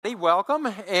Welcome,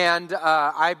 and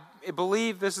I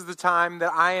believe this is the time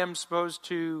that I am supposed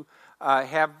to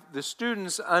have the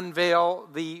students unveil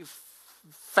the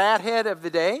fathead of the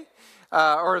day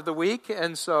or of the week,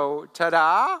 and so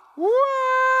ta-da!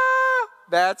 Whoa!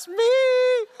 That's me!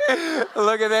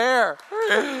 Look at there!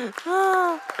 Isn't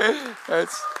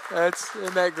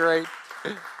that great?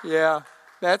 Yeah,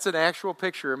 that's an actual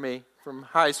picture of me from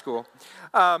high school.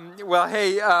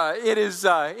 It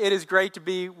is great to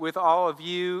be with all of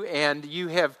you, and you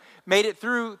have made it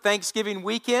through Thanksgiving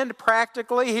weekend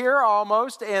practically here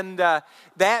almost, and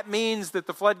that means that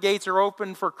the floodgates are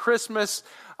open for Christmas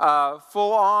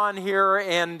full on here,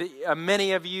 and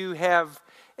many of you have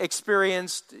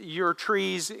experienced your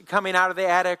trees coming out of the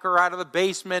attic or out of the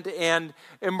basement and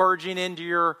emerging into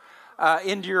your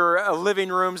living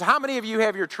rooms. How many of you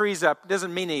have your trees up?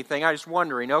 Doesn't mean anything. I'm just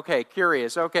wondering. Okay,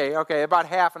 curious. Okay, about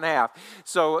half and half.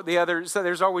 So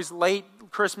there's always late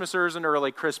Christmasers and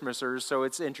early Christmasers, so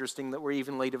it's interesting that we're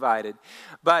evenly divided.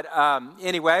 But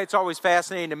anyway, it's always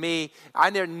fascinating to me.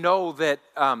 I didn't know that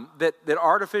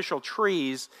artificial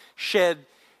trees shed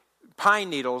pine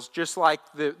needles just like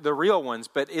the real ones,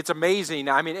 but it's amazing.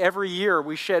 I mean, every year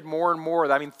we shed more and more,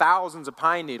 thousands of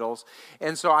pine needles,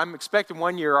 and so I'm expecting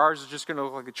one year ours is just going to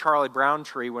look like a Charlie Brown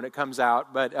tree when it comes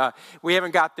out, but we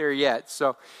haven't got there yet.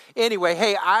 So anyway,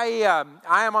 hey, I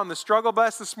am on the struggle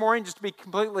bus this morning, just to be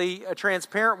completely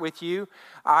transparent with you.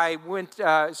 I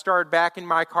started backing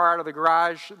my car out of the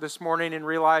garage this morning and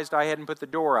realized I hadn't put the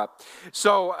door up.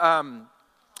 So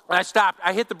I stopped.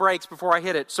 I hit the brakes before I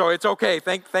hit it, so it's okay.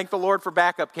 Thank the Lord for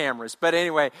backup cameras. But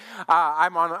anyway,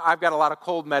 I've got a lot of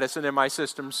cold medicine in my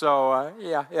system, so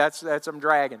that's I'm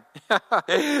dragging.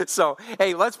 So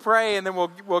hey, let's pray, and then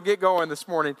we'll get going this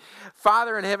morning.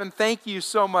 Father in heaven, thank you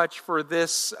so much for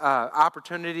this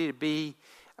opportunity to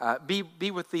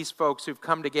be with these folks who've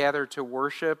come together to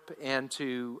worship and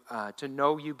to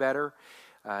know you better,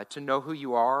 to know who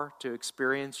you are, to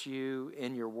experience you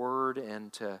in your word,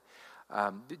 and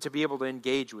to be able to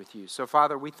engage with you. So,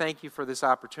 Father, we thank you for this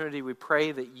opportunity. We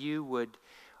pray that you would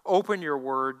open your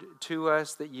word to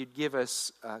us, that you'd give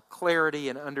us clarity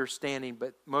and understanding,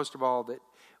 but most of all, that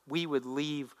we would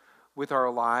leave with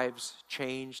our lives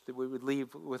changed, that we would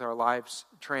leave with our lives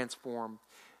transformed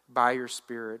by your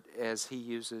Spirit as he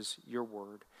uses your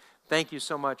word. Thank you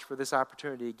so much for this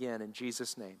opportunity again, in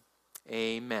Jesus' name.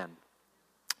 Amen.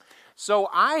 So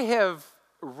I have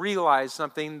realize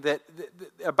something that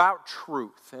about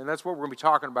truth, and that's what we're going to be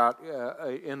talking about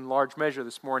in large measure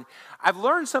this morning. I've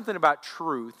learned something about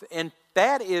truth, and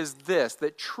that is this,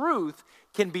 that truth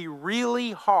can be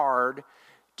really hard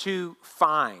to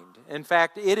find. In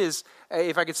fact, it is,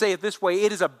 if I could say it this way,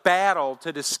 it is a battle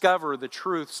to discover the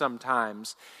truth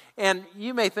sometimes. And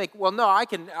you may think, well, no, I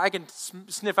can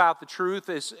sniff out the truth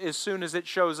as soon as it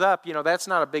shows up. You know, that's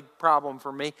not a big problem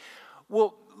for me.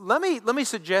 Well, let me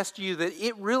suggest to you that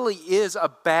it really is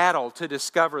a battle to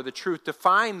discover the truth, to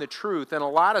find the truth in a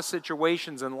lot of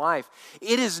situations in life.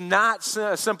 It is not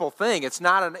a simple thing. It's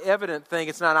not an evident thing.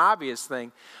 It's not an obvious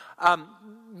thing.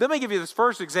 Let me give you this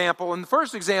first example. And the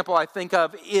first example I think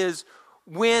of is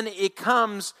when it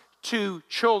comes to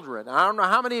children. I don't know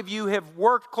how many of you have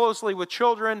worked closely with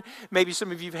children. Maybe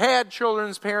some of you have had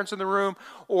children's parents in the room,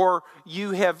 or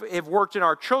you have worked in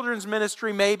our children's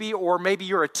ministry maybe, or maybe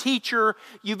you're a teacher.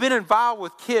 You've been involved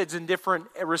with kids in different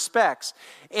respects.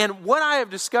 And what I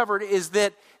have discovered is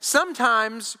that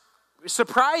sometimes,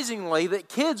 surprisingly, that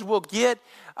kids will get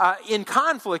in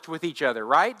conflict with each other,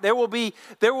 right? There will be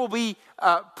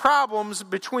problems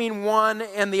between one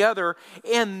and the other,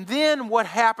 and then what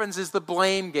happens is the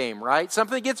blame game, right?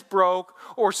 Something gets broke,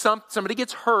 or somebody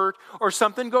gets hurt, or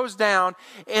something goes down,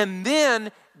 and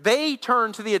then they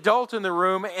turn to the adult in the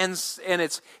room, and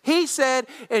it's he said,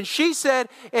 and she said,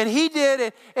 and he did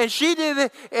it, and she did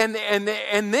it, and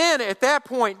then at that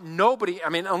point, nobody, I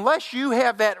mean, unless you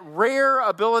have that rare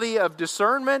ability of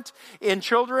discernment in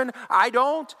children, I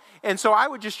don't, and so I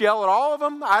would just yell at all of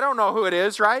them. I don't know who it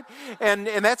is, right? And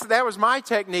that was my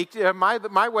technique,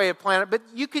 my way of planning. But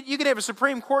you could have a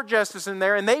Supreme Court justice in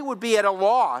there, and they would be at a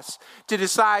loss to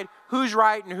decide who's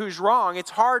right and who's wrong. It's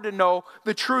hard to know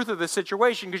the truth of the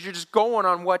situation because you're just going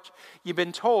on what you've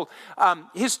been told.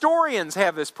 Historians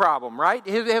have this problem, right?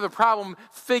 They have a problem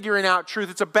figuring out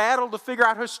truth. It's a battle to figure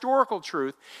out historical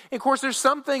truth. And of course, there's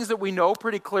some things that we know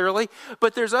pretty clearly,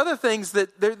 but there's other things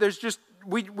that there's just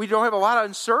we don't have a lot of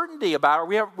uncertainty about, or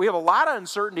we have a lot of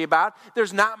uncertainty about.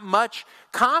 There's not much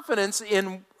confidence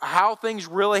in how things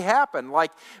really happen. Like,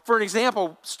 for an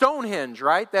example, Stonehenge,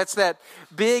 right? That's that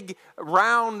big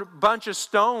round bunch of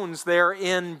stones there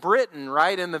in Britain,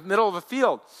 right, in the middle of a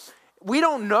field. We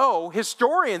don't know.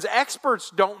 Historians,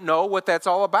 experts don't know what that's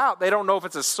all about. They don't know if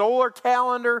it's a solar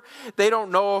calendar. They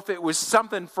don't know if it was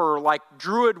something for like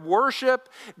Druid worship.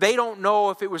 They don't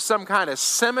know if it was some kind of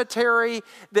cemetery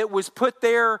that was put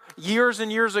there years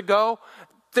and years ago.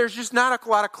 There's just not a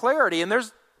lot of clarity. And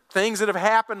there's things that have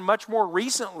happened much more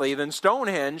recently than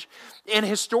Stonehenge. And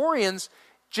historians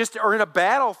just are in a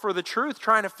battle for the truth,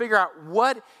 trying to figure out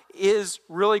what is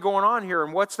really going on here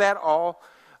and what's that all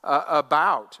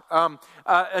about.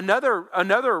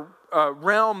 Another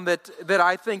realm that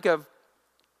I think of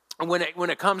when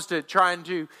it comes to trying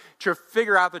to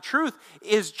figure out the truth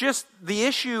is just the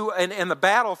issue and the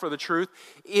battle for the truth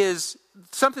is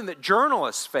something that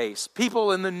journalists face,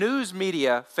 people in the news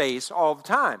media face all the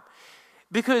time.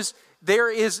 Because there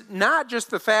is not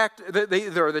just the fact,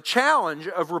 the challenge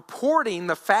of reporting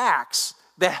the facts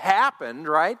that happened,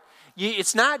 right?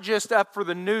 It's not just up for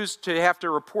the news to have to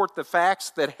report the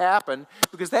facts that happened,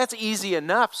 because that's easy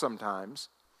enough sometimes.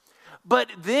 But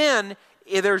then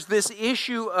there's this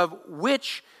issue of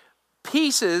which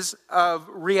pieces of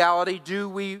reality do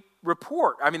we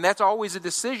report. I mean, that's always a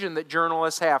decision that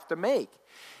journalists have to make.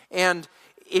 And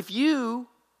if you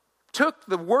took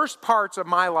the worst parts of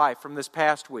my life from this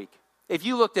past week, if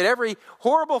you looked at every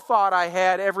horrible thought I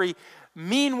had, every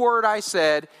mean word I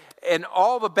said, and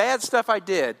all the bad stuff I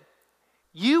did,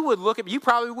 you would look at me, you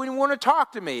probably wouldn't want to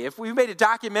talk to me. If we made a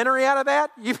documentary out of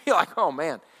that, you'd be like, oh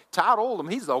man, Todd Oldham,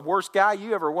 he's the worst guy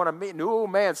you ever want to meet. Oh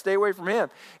man, stay away from him.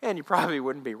 And you probably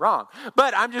wouldn't be wrong.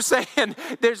 But I'm just saying,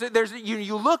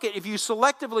 you look at, if you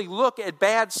selectively look at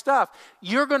bad stuff,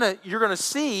 you're gonna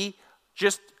see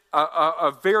just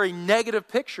a very negative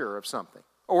picture of something,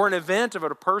 or an event of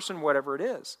it, a person, whatever it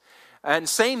is. And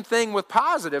same thing with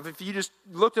positive. If you just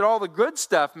looked at all the good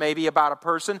stuff maybe about a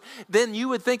person, then you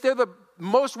would think they're the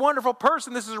most wonderful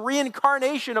person. This is a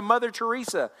reincarnation of Mother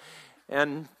Teresa.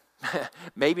 And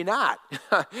maybe not,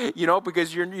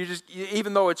 because you just,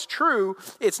 even though it's true,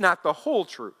 it's not the whole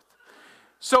truth.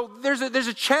 So there's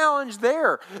a challenge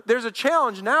there. There's a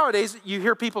challenge nowadays. You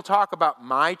hear people talk about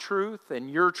my truth and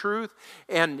your truth,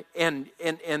 and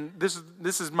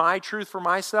this is my truth for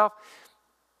myself.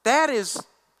 That is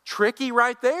tricky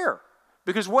right there,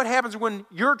 because what happens when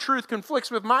your truth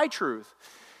conflicts with my truth,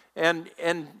 and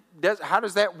how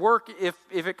does that work if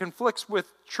it conflicts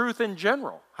with truth in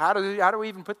general? How do we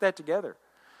even put that together?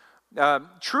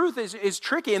 Truth is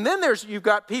tricky. And then you've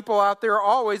got people out there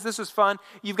always, this is fun,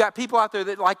 you've got people out there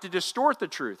that like to distort the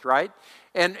truth, right?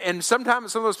 And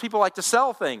sometimes some of those people like to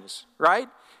sell things, right?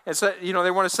 And so,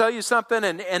 they want to sell you something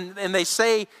and they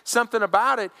say something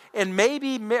about it, and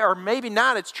maybe or maybe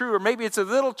not it's true, or maybe it's a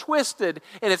little twisted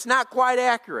and it's not quite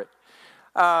accurate.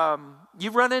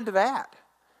 You've run into that.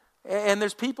 And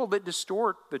there's people that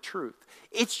distort the truth.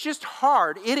 It's just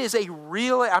hard. It is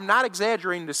I'm not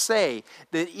exaggerating to say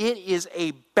that it is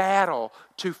a battle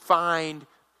to find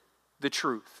the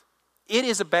truth. It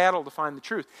is a battle to find the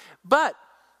truth. But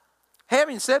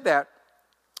having said that,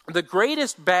 the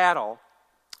greatest battle,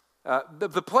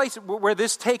 the place where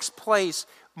this takes place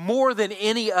more than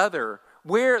any other,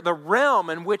 where the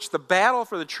realm in which the battle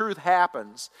for the truth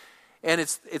happens, and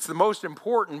it's the most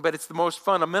important, but it's the most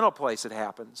fundamental place it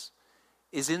happens,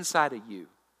 is inside of you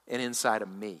and inside of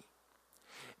me.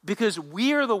 Because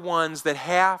we are the ones that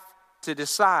have to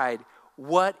decide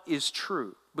what is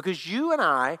true. Because you and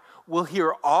I will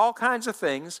hear all kinds of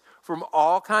things from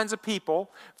all kinds of people,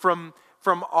 from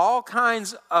all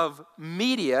kinds of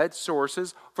media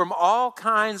sources, from all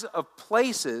kinds of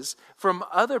places, from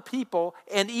other people,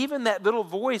 and even that little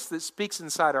voice that speaks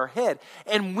inside our head.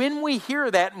 And when we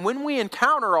hear that, and when we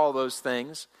encounter all those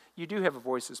things, you do have a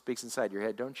voice that speaks inside your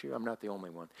head, don't you? I'm not the only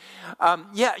one.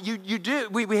 You do.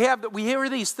 We hear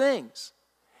these things.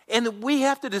 And we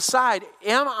have to decide,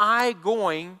 am I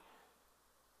going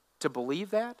to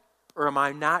believe that? Or am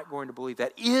I not going to believe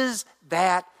that? Is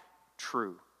that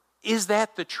true? Is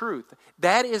that the truth?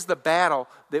 That is the battle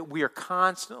that we are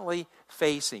constantly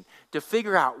facing, to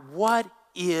figure out what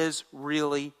is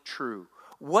really true.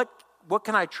 What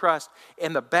can I trust?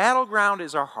 And the battleground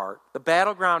is our heart. The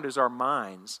battleground is our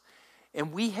minds.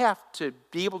 And we have to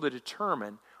be able to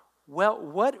determine, well,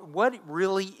 what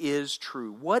really is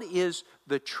true? What is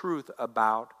the truth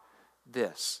about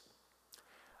this?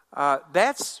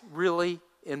 That's really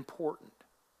important,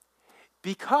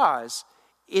 because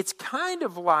it's kind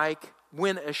of like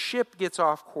when a ship gets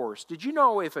off course. Did you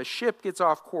know if a ship gets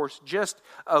off course just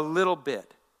a little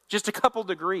bit, just a couple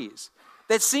degrees,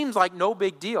 that seems like no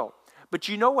big deal. But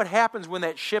you know what happens when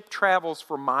that ship travels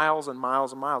for miles and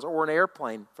miles and miles, or an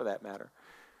airplane for that matter?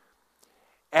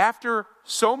 After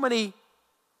so many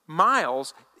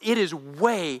miles, it is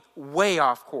way, way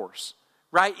off course.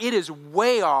 right? It is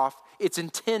way off its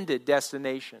intended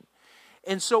destination.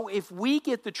 And so if we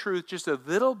get the truth just a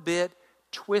little bit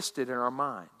twisted in our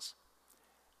minds,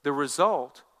 the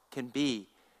result can be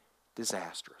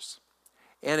disastrous.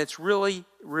 And it's really,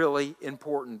 really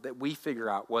important that we figure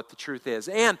out what the truth is.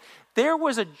 And there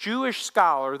was a Jewish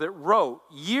scholar that wrote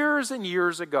years and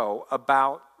years ago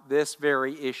about this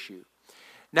very issue.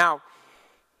 Now,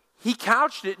 he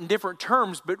couched it in different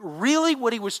terms, but really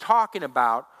what he was talking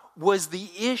about was the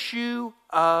issue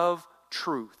of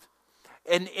truth.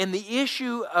 And the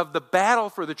issue of the battle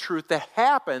for the truth that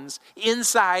happens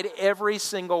inside every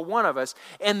single one of us,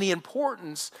 and the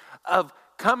importance of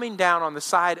coming down on the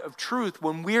side of truth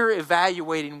when we're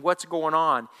evaluating what's going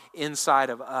on inside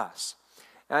of us.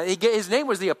 His name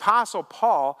was the Apostle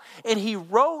Paul, and he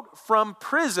wrote from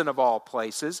prison of all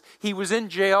places. He was in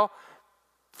jail.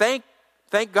 Thank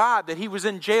God that he was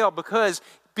in jail, because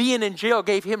being in jail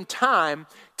gave him time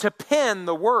to pen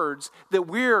the words that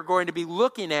we're going to be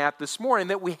looking at this morning,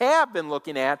 that we have been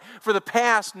looking at for the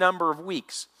past number of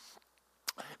weeks.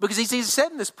 Because he's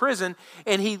sat in this prison,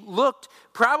 and he looked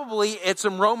probably at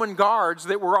some Roman guards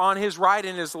that were on his right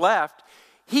and his left.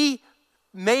 He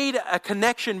made a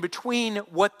connection between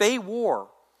what they wore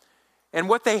and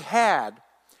what they had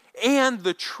and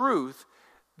the truth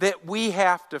that we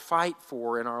have to fight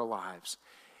for in our lives.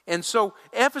 And so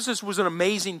Ephesus was an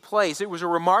amazing place. It was a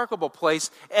remarkable place.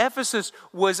 Ephesus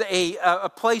was a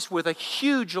place with a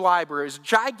huge library. It was a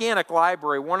gigantic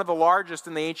library, one of the largest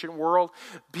in the ancient world.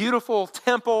 Beautiful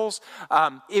temples.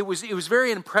 It was a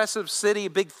very impressive city,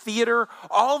 a big theater.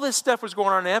 All this stuff was going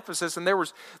on in Ephesus, and there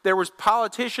was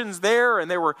politicians there, and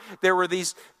there were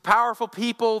these powerful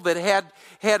people that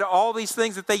had all these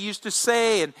things that they used to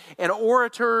say, and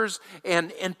orators,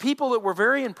 and people that were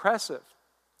very impressive.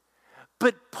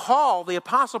 But Paul, the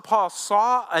Apostle Paul,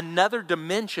 saw another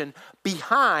dimension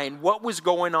behind what was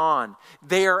going on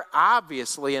there,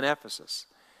 obviously, in Ephesus.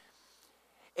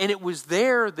 And it was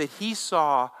there that he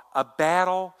saw a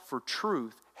battle for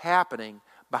truth happening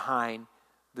behind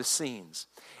the scenes.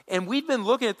 And we've been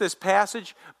looking at this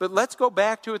passage, but let's go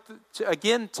back to it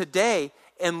again today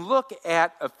and look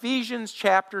at Ephesians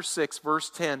chapter 6, verse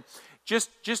 10.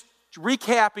 Just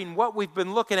recapping what we've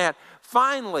been looking at.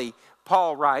 Finally,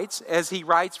 Paul writes, as he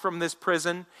writes from this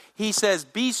prison, he says,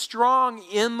 "Be strong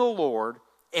in the Lord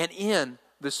and in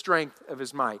the strength of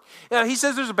his might." Now, he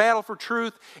says there's a battle for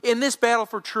truth. In this battle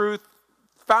for truth,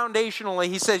 foundationally,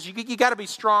 he says you got to be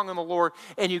strong in the Lord,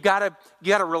 and you got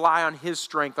to rely on his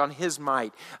strength, on his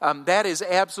might. That is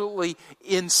absolutely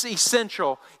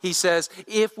essential, he says,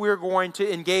 if we're going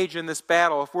to engage in this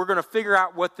battle, if we're going to figure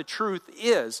out what the truth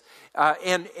is,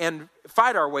 and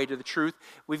fight our way to the truth,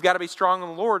 we've got to be strong in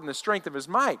the Lord and the strength of his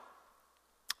might.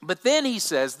 But then he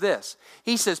says this.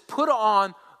 He says, "Put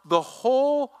on the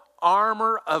whole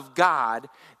armor of God,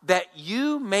 that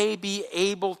you may be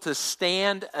able to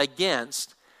stand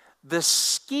against the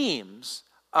schemes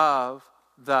of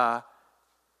the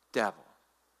devil."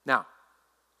 Now,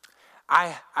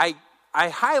 I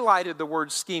highlighted the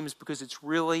word schemes because it's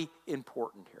really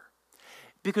important here.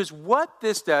 Because what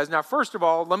this does, now first of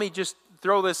all, let me just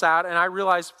throw this out, and I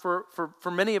realize for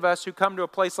many of us who come to a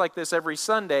place like this every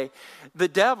Sunday, the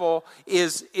devil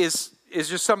is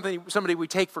just somebody we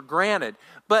take for granted.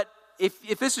 But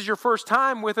if this is your first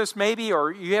time with us maybe,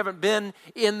 or you haven't been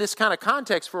in this kind of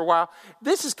context for a while,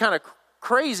 this is kind of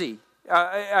crazy.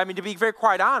 To be very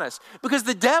quite honest, because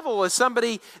the devil is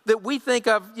somebody that we think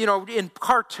of, in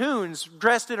cartoons,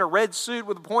 dressed in a red suit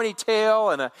with a pointy tail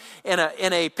and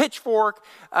a pitchfork.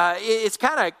 It's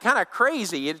kind of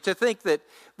crazy to think that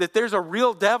there's a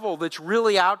real devil that's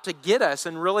really out to get us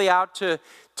and really out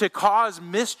to cause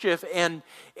mischief, and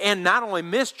not only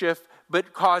mischief,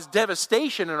 but cause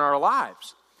devastation in our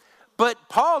lives. But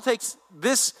Paul takes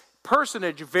this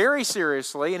personage very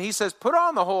seriously, and he says, put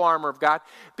on the whole armor of God,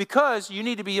 because you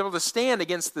need to be able to stand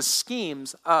against the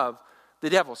schemes of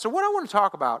the devil. So what I want to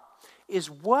talk about is,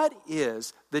 what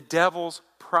is the devil's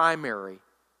primary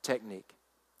technique?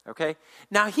 Okay?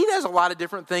 Now, he does a lot of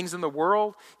different things in the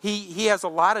world. He has a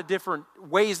lot of different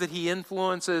ways that he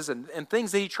influences and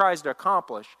things that he tries to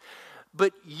accomplish.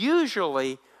 But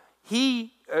usually,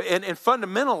 and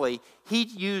fundamentally, he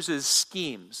uses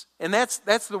schemes, and that's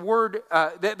the word.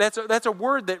 That's a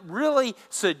word that really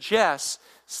suggests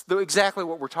exactly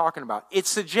what we're talking about. It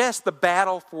suggests the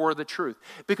battle for the truth,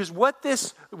 because what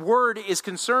this word is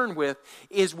concerned with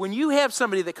is when you have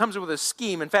somebody that comes up with a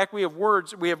scheme. In fact, we have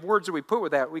words that we put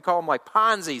with that. We call them like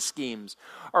Ponzi schemes,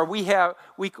 or we have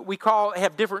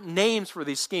different names for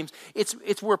these schemes.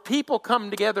 It's where people come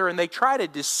together and they try to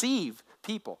deceive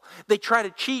people. They try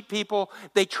to cheat people.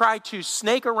 They try to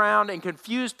snake around and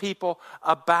confuse people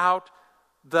about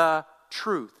the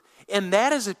truth. And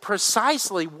that is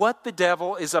precisely what the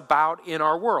devil is about in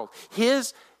our world.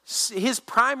 His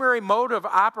primary mode of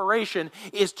operation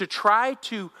is to try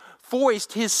to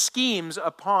foist his schemes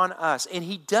upon us. And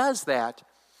he does that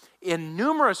in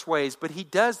numerous ways, but he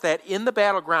does that in the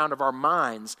battleground of our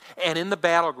minds and in the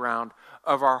battleground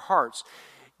of our hearts.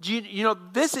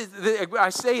 I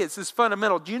say it's this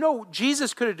fundamental. Do you know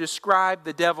Jesus could have described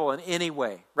the devil in any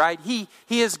way, right? He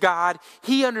is God.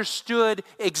 He understood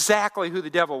exactly who the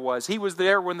devil was. He was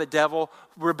there when the devil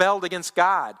rebelled against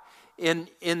God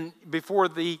before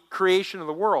the creation of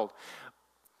the world.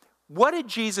 Do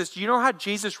you know how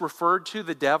Jesus referred to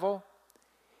the devil?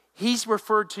 He's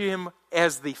referred to him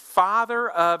as the father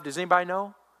of, does anybody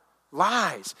know?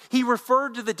 Lies. He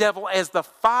referred to the devil as the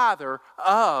father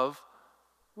of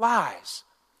lies.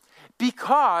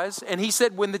 Because, and he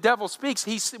said when the devil speaks,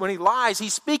 when he lies,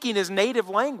 he's speaking his native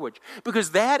language.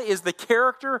 Because that is the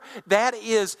character, that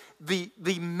is the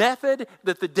method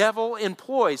that the devil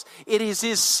employs. It is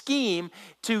his scheme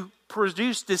to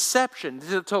produce deception,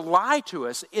 to lie to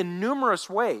us in numerous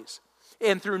ways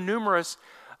and through numerous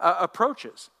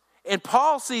approaches. And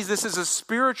Paul sees this as a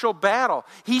spiritual battle.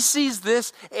 He sees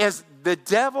this as the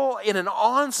devil in an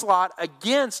onslaught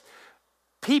against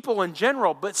people in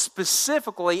general, but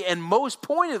specifically and most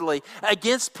pointedly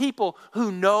against people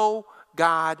who know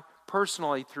God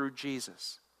personally through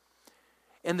Jesus.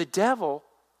 And the devil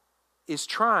is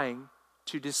trying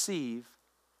to deceive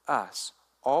us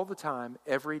all the time,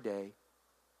 every day,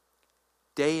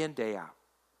 day in, day out.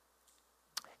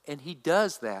 And he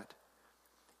does that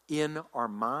in our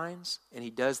minds, and he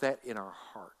does that in our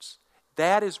hearts.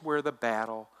 That is where the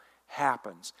battle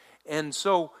happens. And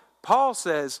so Paul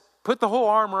says, put the whole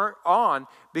armor on,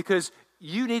 because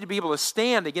you need to be able to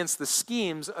stand against the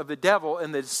schemes of the devil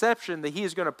and the deception that he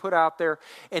is going to put out there,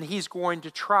 and he's going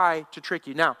to try to trick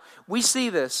you. Now, we see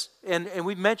this, and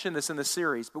we've mentioned this in the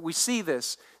series, but we see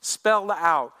this spelled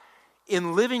out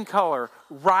in living color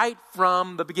right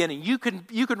from the beginning. You can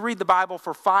read the Bible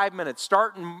for 5 minutes,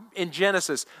 starting in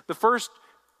Genesis. The first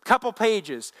couple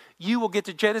pages, you will get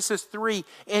to Genesis 3,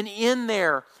 and in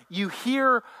there you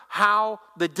hear how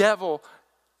the devil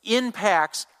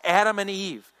impacts Adam and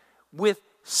Eve with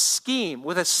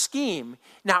a scheme.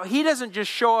 Now, he doesn't just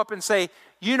show up and say,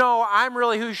 I'm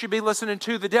really who you should be listening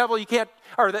to. The devil, you can't,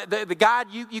 or the God,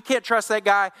 you can't trust that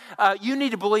guy. You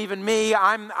need to believe in me.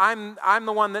 I'm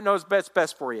the one that knows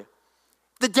best for you.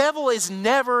 The devil is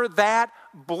never that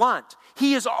blunt.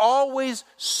 He is always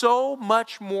so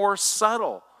much more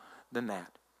subtle than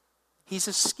that. He's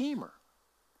a schemer.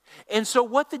 And so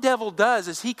what the devil does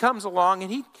is he comes along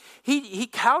and he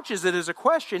couches it as a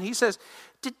question. He says,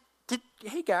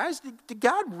 hey guys, did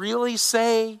God really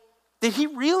say, did he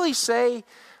really say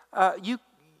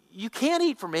you can't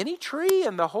eat from any tree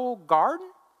in the whole garden?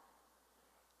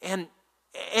 And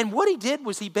what he did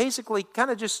was he basically kind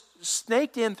of just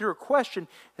snaked in through a question,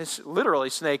 literally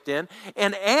snaked in,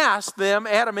 and asked them,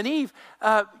 Adam and Eve,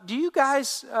 do you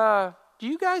guys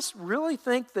really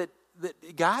think that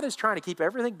God is trying to keep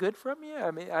everything good from you?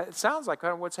 I mean, it sounds like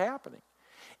kind of what's happening.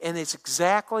 And it's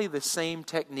exactly the same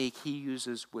technique he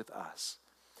uses with us.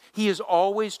 He is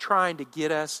always trying to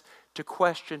get us to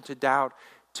question, to doubt,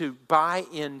 to buy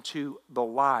into the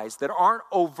lies that aren't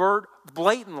overt,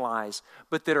 blatant lies,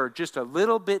 but that are just a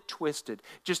little bit twisted,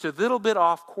 just a little bit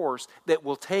off course, that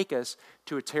will take us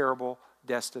to a terrible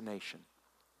destination.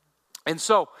 And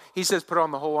so he says, put on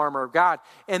the whole armor of God.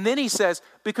 And then he says,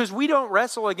 because we don't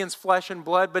wrestle against flesh and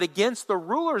blood, but against the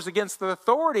rulers, against the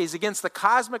authorities, against the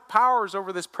cosmic powers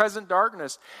over this present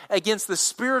darkness, against the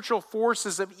spiritual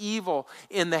forces of evil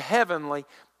in the heavenly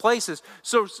places.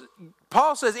 So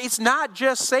Paul says it's not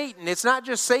just Satan. It's not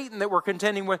just Satan that we're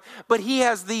contending with, but he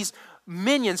has these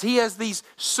minions. He has these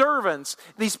servants,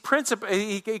 these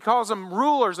he calls them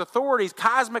rulers, authorities,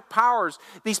 cosmic powers.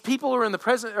 These people who are in the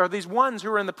present, or these ones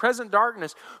who are in the present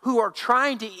darkness, who are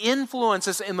trying to influence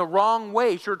us in the wrong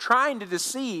ways, who are trying to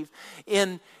deceive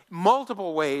in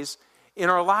multiple ways in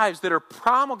our lives, that are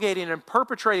promulgating and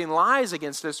perpetrating lies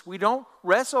against us. We don't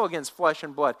wrestle against flesh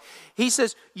and blood. He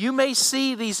says, you may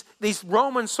see these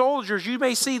Roman soldiers, you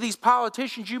may see these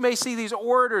politicians, you may see these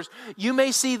orators, you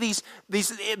may see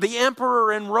the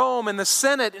emperor in Rome and the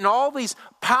Senate and all these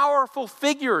powerful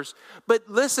figures. But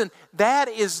listen, that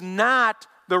is not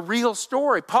the real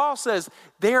story. Paul says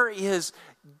there is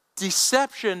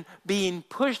deception being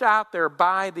pushed out there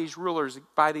by these rulers,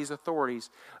 by these authorities,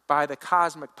 by the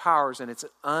cosmic powers, and it's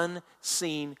an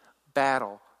unseen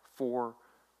battle for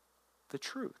the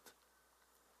truth.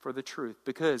 for the truth.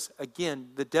 Because, again,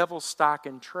 the devil's stock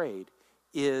in trade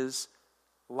is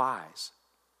lies.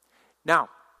 Now,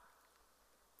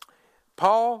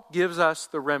 Paul gives us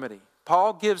the remedy.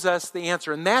 Paul gives us the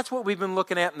answer. And that's what we've been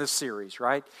looking at in this series,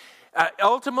 right?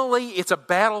 Ultimately, it's a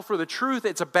battle for the truth.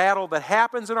 It's a battle that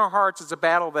happens in our hearts. It's a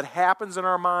battle that happens in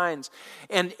our minds.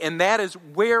 And that is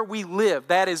where we live.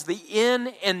 That is the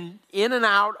in and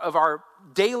out of our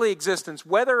daily existence.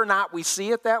 Whether or not we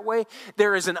see it that way,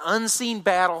 there is an unseen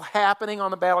battle happening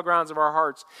on the battlegrounds of our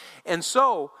hearts. And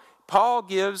so, Paul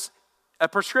gives a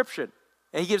prescription.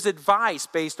 And he gives advice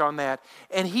based on that.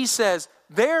 And he says,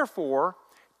 therefore,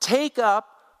 take up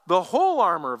the whole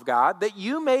armor of God, that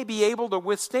you may be able to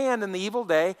withstand in the evil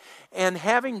day, and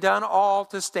having done all,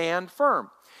 to stand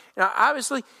firm. Now,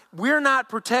 obviously, we're not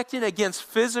protecting against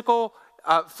physical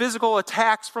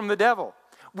attacks from the devil.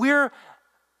 We're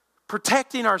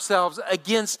protecting ourselves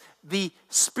against the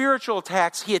spiritual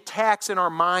attacks he attacks in our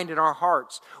mind and our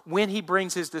hearts when he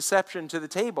brings his deception to the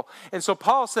table. And so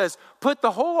Paul says, put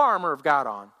the whole armor of God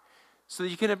on so that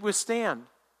you can withstand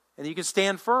and you can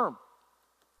stand firm.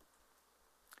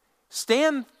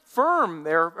 Stand firm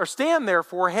there, or stand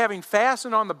therefore, having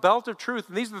fastened on the belt of truth.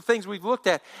 And these are the things we've looked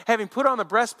at. Having put on the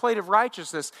breastplate of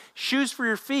righteousness, shoes for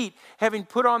your feet, having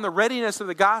put on the readiness of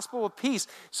the gospel of peace.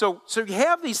 So you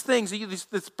have these things,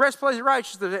 this breastplate of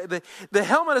righteousness, the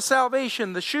helmet of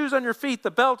salvation, the shoes on your feet,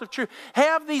 the belt of truth.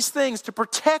 Have these things to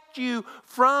protect you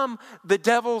from the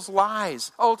devil's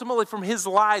lies. Ultimately from his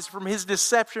lies, from his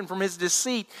deception, from his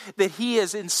deceit that he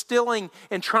is instilling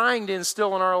and trying to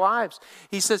instill in our lives.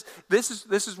 He says, this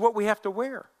is what we have to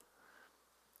wear.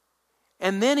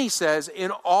 And then he says, in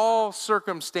all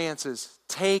circumstances,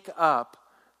 take up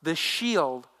the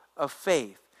shield of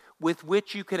faith with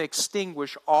which you can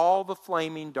extinguish all the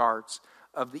flaming darts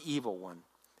of the evil one,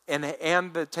 and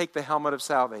take the helmet of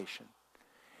salvation.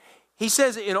 He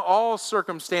says in all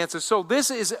circumstances. So this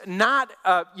is not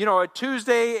a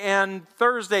Tuesday and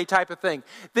Thursday type of thing.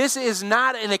 This is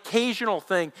not an occasional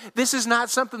thing. This is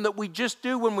not something that we just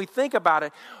do when we think about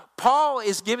it. Paul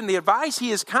is giving the advice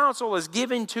his counsel is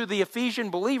giving to the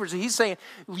Ephesian believers. He's saying,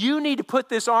 you need to put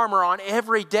this armor on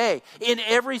every day, in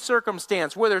every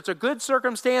circumstance, whether it's a good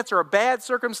circumstance or a bad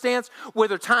circumstance,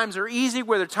 whether times are easy,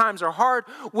 whether times are hard,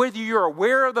 whether you're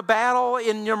aware of the battle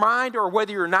in your mind or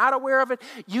whether you're not aware of it.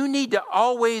 You need to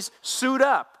always suit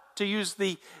up, to use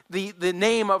the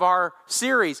name of our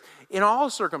series. In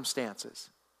all circumstances,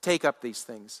 take up these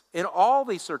things. In all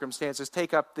these circumstances,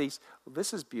 take up these. Well,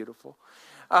 this is beautiful.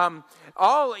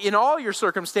 In all your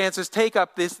circumstances, take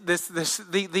up these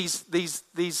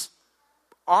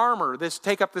armor.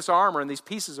 Take up this armor and these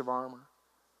pieces of armor.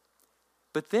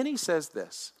 But then he says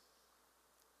this.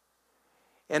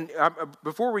 And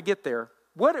before we get there,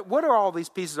 what are all these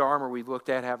pieces of armor we've looked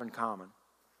at have in common?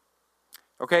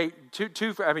 Okay,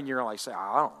 you're like, say,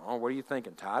 I don't know. What are you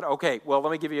thinking, Todd? Okay, well,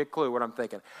 let me give you a clue what I'm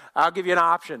thinking. I'll give you an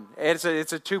option. It's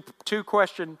a two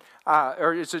question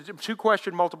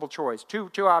multiple choice. Two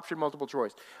option multiple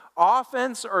choice.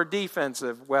 Offense or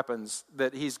defensive weapons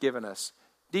that he's given us.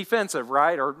 Defensive,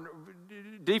 right? Or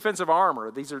defensive armor.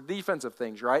 These are defensive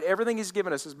things, right? Everything he's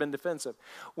given us has been defensive.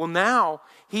 Well, now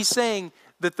he's saying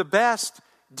that the best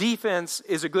defense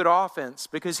is a good offense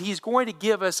because he's going to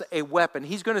give us a weapon.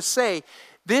 He's going to say,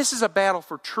 this is a battle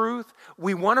for truth.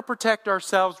 We want to protect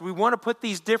ourselves. We want to put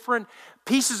these different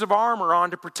pieces of armor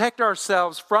on to protect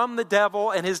ourselves from the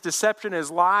devil and his deception, his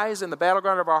lies, and the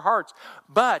battleground of our hearts.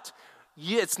 But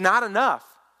it's not enough.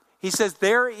 He says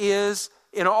there is,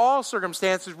 in all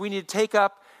circumstances, we need to take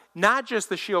up not just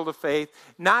the shield of faith,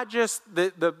 not just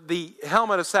the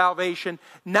helmet of salvation,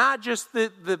 not just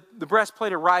the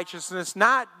breastplate of righteousness,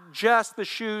 not just the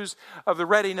shoes of the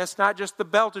readiness, not just the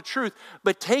belt of truth,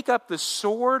 but take up the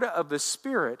sword of the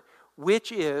Spirit,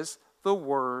 which is the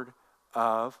Word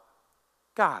of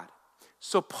God.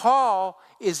 So Paul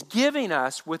is giving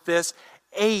us with this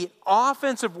an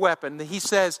offensive weapon that he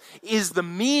says is the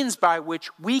means by which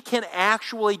we can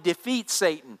actually defeat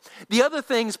Satan. The other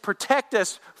things protect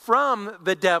us from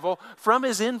the devil, from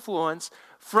his influence,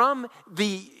 from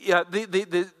the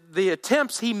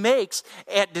attempts he makes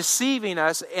at deceiving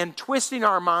us and twisting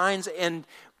our minds and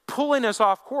pulling us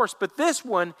off course. But this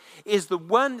one is the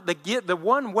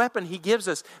one weapon he gives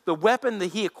us, the weapon that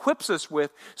he equips us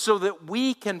with so that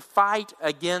we can fight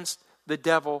against the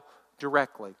devil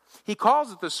directly. He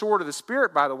calls it the sword of the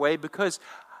Spirit, by the way, because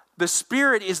the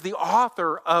Spirit is the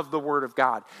author of the Word of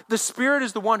God. The Spirit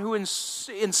is the one who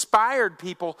inspired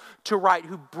people to write,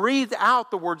 who breathed out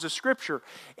the words of Scripture.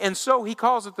 And so he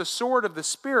calls it the sword of the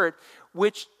Spirit,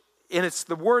 and it's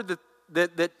the word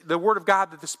that the Word of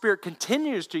God that the Spirit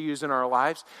continues to use in our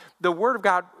lives. The Word of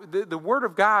God, the Word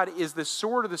of God is the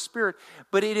sword of the Spirit,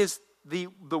 but it is the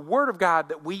Word of God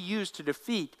that we use to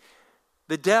defeat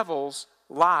the devil's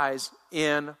lies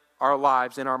in our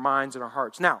lives, in our minds, and our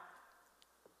hearts. Now,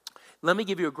 let me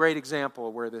give you a great example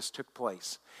of where this took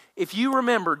place. If you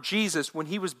remember Jesus, when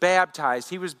he was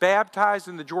baptized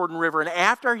in the Jordan River, and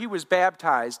after he was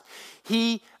baptized,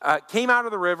 he came out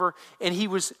of the river, and he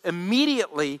was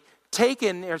immediately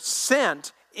taken or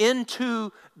sent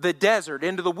into the desert,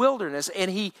 into the wilderness, and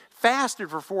he fasted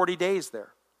for 40 days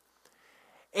there.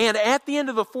 And at the end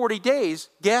of the 40 days,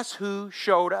 guess who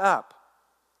showed up?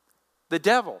 The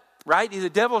devil, right? The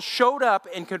devil showed up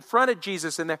and confronted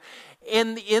Jesus in there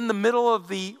in the middle of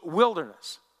the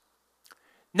wilderness.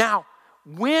 Now,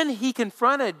 when he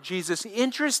confronted Jesus,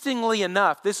 interestingly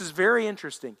enough, this is very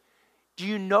interesting. Do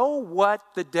you know what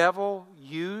the devil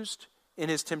used in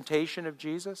his temptation of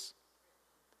Jesus?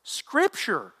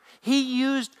 Scripture. He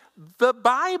used the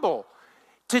Bible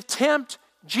to tempt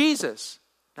Jesus.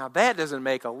 Now, that doesn't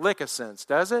make a lick of sense,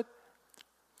 does it?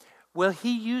 Well,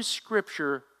 he used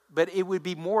Scripture, but it would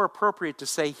be more appropriate to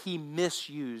say he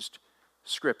misused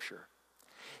Scripture.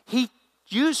 He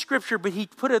used Scripture, but he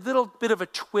put a little bit of a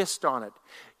twist on it.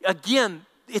 Again,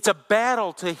 it's a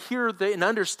battle to hear and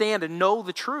understand and know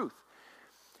the truth.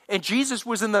 And Jesus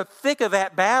was in the thick of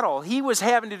that battle. He was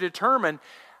having to determine,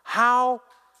 how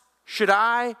should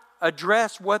I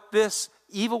address what this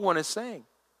evil one is saying?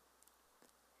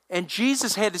 And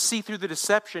Jesus had to see through the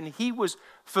deception. He was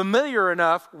familiar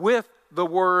enough with the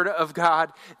Word of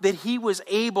God that he was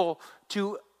able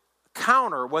to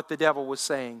counter what the devil was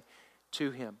saying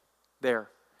to him there.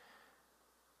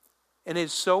 And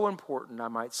it's so important, I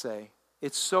might say,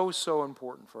 it's so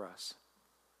important for us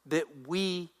that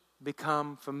we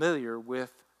become familiar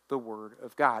with the Word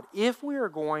of God. If we are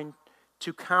going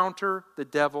to counter the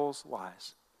devil's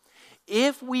lies,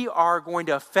 if we are going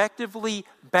to effectively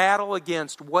battle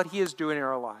against what he is doing in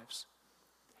our lives,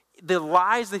 the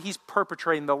lies that he's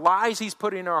perpetrating, the lies he's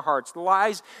putting in our hearts, the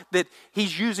lies that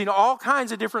he's using all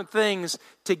kinds of different things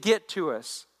to get to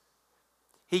us.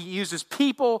 He uses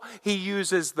people, he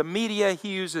uses the media, he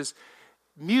uses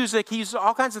music, he uses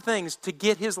all kinds of things to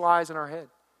get his lies in our head.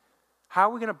 How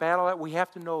are we going to battle that? We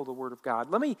have to know the Word of God.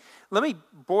 Let me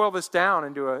boil this down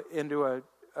into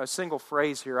a single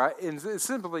phrase here. And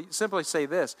simply say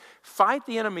this: fight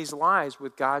the enemy's lies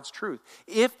with God's truth.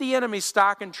 If the enemy's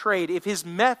stock and trade, if his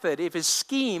method, if his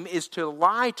scheme is to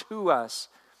lie to us,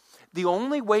 the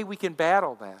only way we can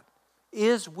battle that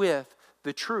is with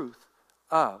the truth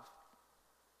of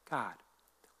God,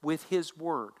 with his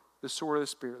Word, the sword of the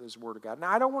Spirit, the Word of God.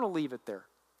 Now, I don't want to leave it there,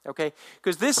 okay?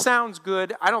 Because this sounds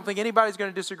good. I don't think anybody's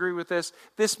going to disagree with this.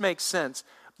 This makes sense.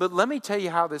 But let me tell you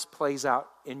how this plays out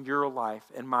in your life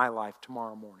and my life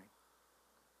tomorrow morning.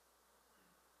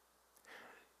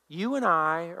 You and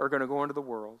I are going to go into the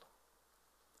world,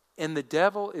 and the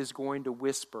devil is going to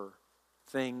whisper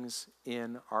things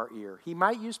in our ear. He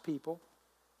might use people.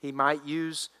 He might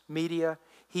use media.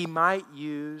 He might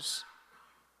use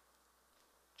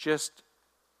just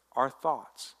our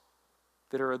thoughts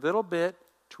that are a little bit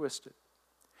twisted.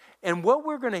 And what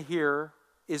we're going to hear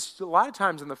is a lot of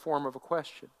times in the form of a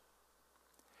question.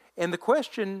 And the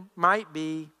question might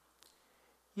be,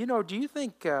 do you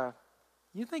think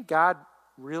God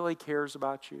really cares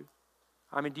about you?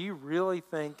 I mean, do you really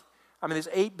think, there's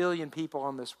 8 billion people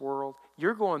on this world.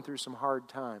 You're going through some hard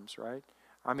times, right?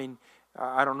 I mean,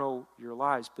 I don't know your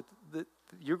lives, but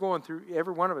you're going through,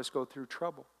 every one of us go through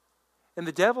trouble. And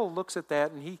the devil looks at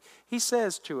that and he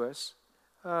says to us,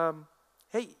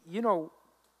 hey,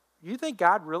 you think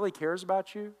God really cares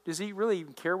about you? Does he really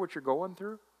even care what you're going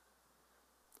through?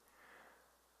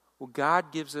 Well,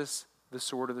 God gives us the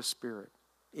sword of the Spirit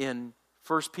in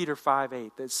 1 Peter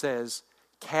 5:8 that says,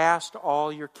 cast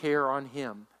all your care on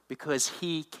him because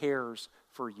he cares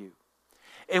for you.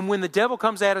 And when the devil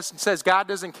comes at us and says God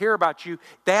doesn't care about you,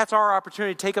 that's our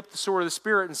opportunity to take up the sword of the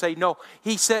Spirit and say, no,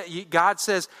 God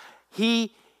says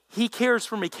he cares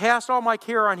for me. Cast all my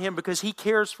care on him because he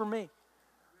cares for me.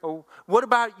 Oh, what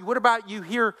about you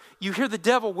hear the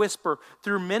devil whisper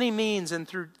through many means and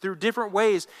through different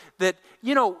ways that,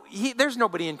 there's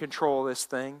nobody in control of this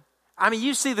thing. I mean,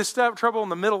 you see the trouble in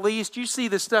the Middle East. You see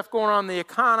the stuff going on in the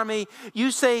economy.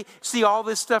 You see all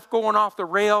this stuff going off the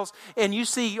rails. And you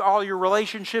see all your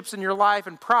relationships in your life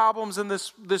and problems in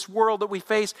this world that we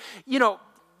face.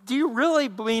 Do you really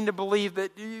mean to believe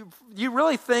that, do you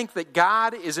really think that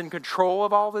God is in control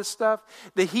of all this stuff?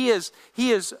 That he is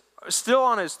still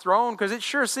on his throne? Because it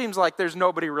sure seems like there's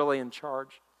nobody really in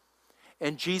charge.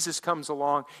 And Jesus comes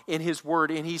along in his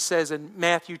word, and he says in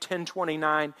Matthew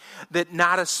 10:29 that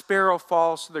not a sparrow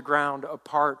falls to the ground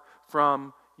apart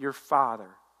from your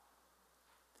Father.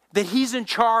 That he's in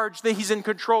charge, that he's in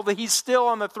control, that he's still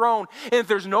on the throne, and if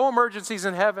there's no emergencies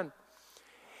in heaven.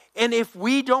 And if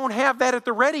we don't have that at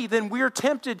the ready, then we're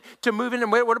tempted to move in.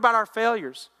 And what about our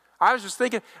failures? I was just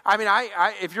thinking,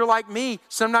 if you're like me,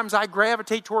 sometimes I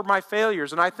gravitate toward my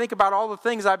failures, and I think about all the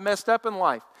things I've messed up in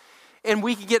life. And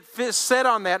we can get set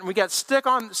on that, and we get stuck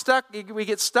on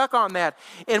that,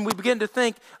 and we begin to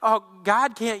think, oh,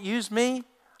 God can't use me.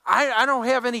 I don't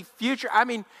have any future. I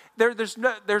mean, there's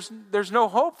no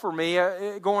hope for me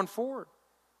going forward.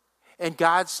 And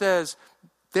God says,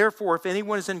 therefore, if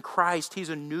anyone is in Christ, he's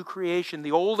a new creation.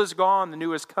 The old is gone, the new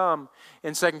has come,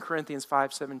 in 2 Corinthians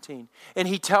 5:17. And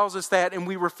he tells us that, and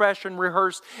we refresh and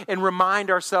rehearse and remind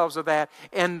ourselves of that.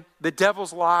 And the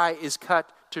devil's lie is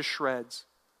cut to shreds.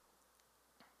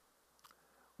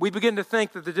 We begin to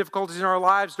think that the difficulties in our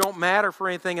lives don't matter for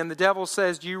anything. And the devil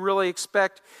says, do you really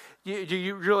think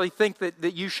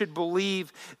that you should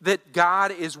believe that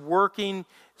God is working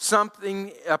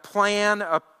something, a plan,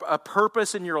 a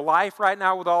purpose in your life right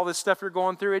now with all this stuff you're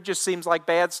going through? It just seems like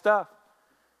bad stuff.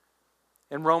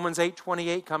 And Romans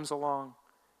 8:28 comes along,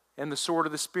 and the sword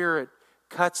of the Spirit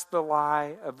cuts the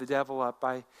lie of the devil up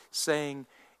by saying,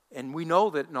 and we know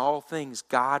that in all things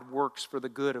God works for the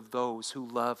good of those who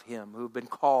love him, who have been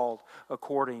called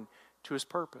according to his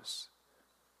purpose.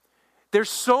 There's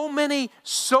so many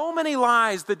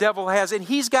lies the devil has, and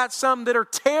he's got some that are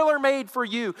tailor-made for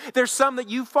you. There's some that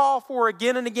you fall for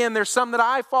again and again. There's some that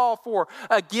I fall for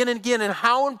again and again. And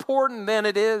how important then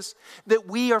it is that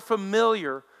we are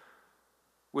familiar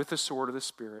with the sword of the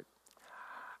Spirit.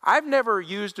 I've never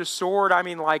used a sword.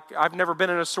 I've never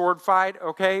been in a sword fight,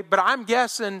 okay? But I'm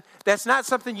guessing that's not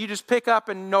something you just pick up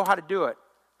and know how to do it.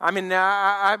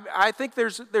 I think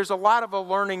there's a lot of a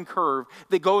learning curve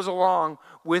that goes along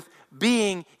with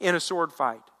being in a sword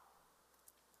fight.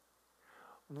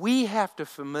 We have to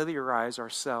familiarize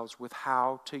ourselves with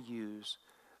how to use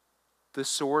the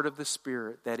sword of the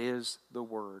Spirit that is the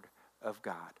Word of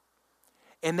God.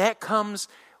 And that comes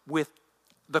with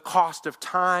the cost of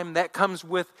time. That comes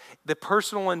with the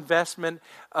personal investment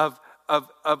of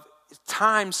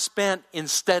time spent in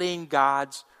studying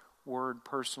God's Word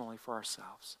personally for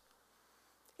ourselves.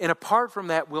 And apart from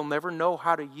that, we'll never know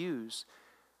how to use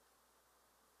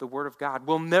the Word of God.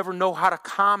 We'll never know how to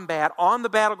combat on the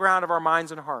battleground of our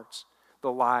minds and hearts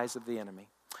the lies of the enemy.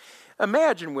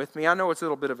 Imagine with me, I know it's a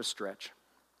little bit of a stretch,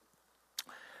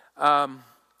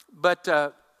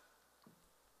 but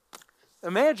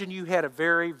imagine you had a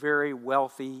very, very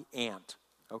wealthy aunt,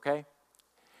 okay?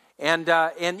 And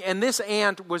this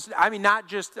aunt was, not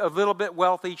just a little bit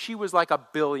wealthy, she was like a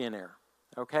billionaire,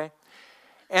 okay?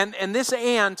 And this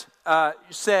aunt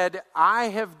said, I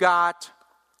have got,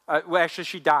 actually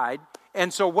she died,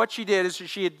 and so what she did is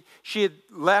she had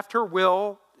left her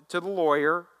will to the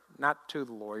lawyer, not to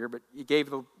the lawyer, but he gave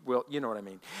the will, you know what I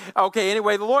mean. Okay,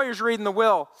 anyway, the lawyer's reading the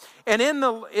will, and in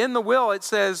the will it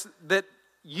says that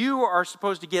you are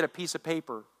supposed to get a piece of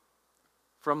paper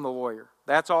from the lawyer.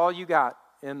 That's all you got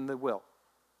in the will.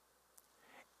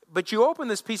 But you open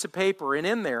this piece of paper, and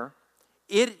in there,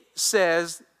 it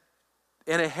says,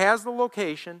 and it has the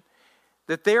location,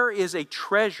 that there is a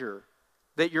treasure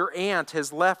that your aunt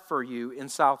has left for you in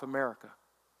South America.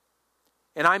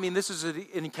 And this is an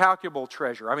incalculable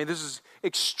treasure. This is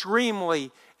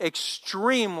extremely,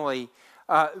 extremely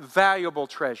valuable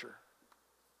treasure.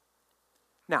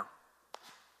 Now,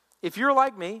 if you're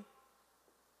like me,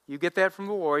 you get that from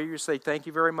the lawyer, you say, thank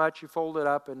you very much, you fold it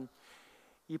up, and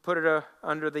you put it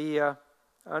under the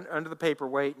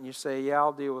paperweight, and you say, yeah,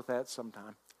 I'll deal with that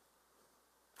sometime.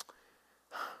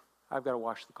 I've got to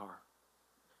wash the car.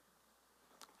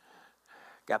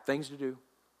 Got things to do.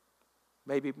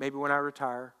 Maybe when I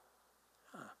retire.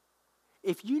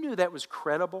 If you knew that was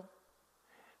credible,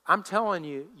 I'm telling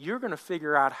you, you're going to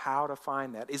figure out how to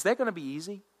find that. Is that going to be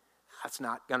easy? That's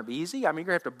not going to be easy. You're going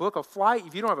to have to book a flight.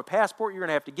 If you don't have a passport, you're going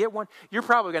to have to get one. You're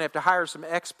probably going to have to hire some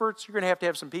experts. You're going to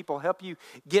have some people help you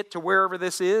get to wherever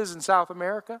this is in South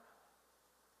America.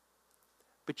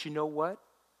 But you know what?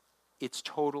 It's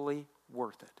totally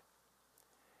worth it.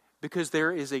 Because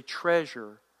there is a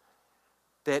treasure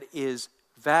that is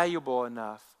valuable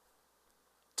enough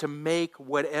to make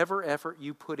whatever effort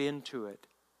you put into it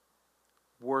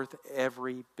worth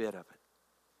every bit of it.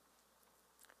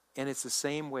 And it's the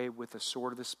same way with the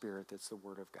sword of the Spirit that's the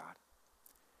Word of God.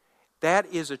 That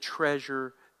is a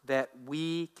treasure that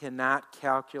we cannot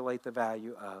calculate the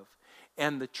value of.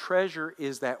 And the treasure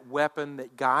is that weapon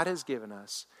that God has given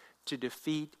us to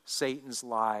defeat Satan's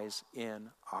lies in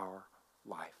our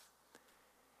life.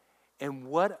 And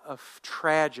what a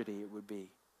tragedy it would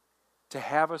be to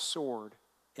have a sword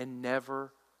and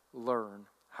never learn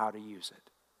how to use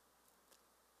it.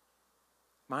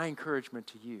 My encouragement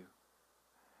to you,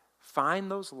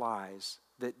 find those lies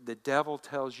that the devil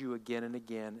tells you again and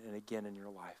again and again in your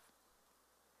life.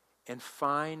 And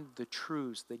find the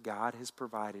truths that God has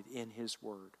provided in His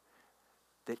Word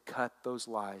that cut those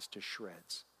lies to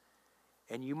shreds.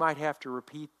 And you might have to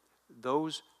repeat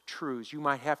those truths. You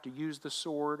might have to use the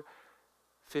sword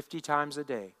 50 times a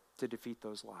day to defeat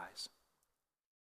those lies.